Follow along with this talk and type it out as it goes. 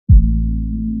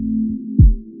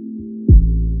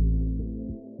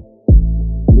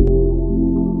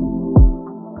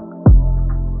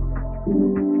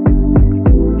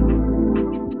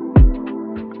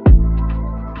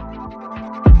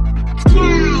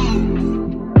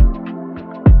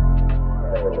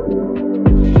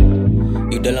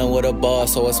with a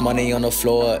boss, so it's money on the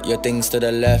floor. Your things to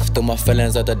the left, through my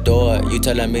feelings at the door. You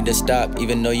telling me to stop,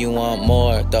 even though you want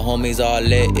more. The homies all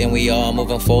lit and we all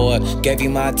moving forward. Gave you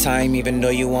my time, even though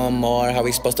you want more. How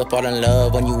we supposed to fall in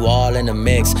love when you all in the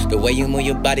mix? The way you move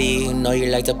your body, you know you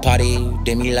like to party. You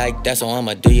did me like that, so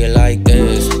I'ma do you like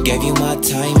this. Gave you my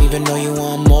time, even though you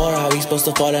want more. How we supposed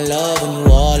to fall in love when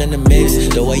you all in the mix?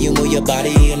 The way you move your body,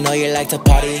 you know you like to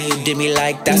party. You did me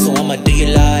like that, so I'ma do you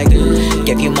like this.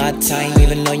 Gave you my time,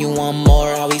 even though you want more.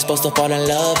 How we supposed to fall in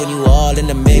love when you all in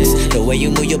the mix? The way you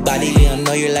move your body, I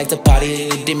know you like to party.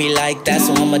 You did me like that,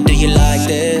 so I'ma do you like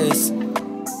this.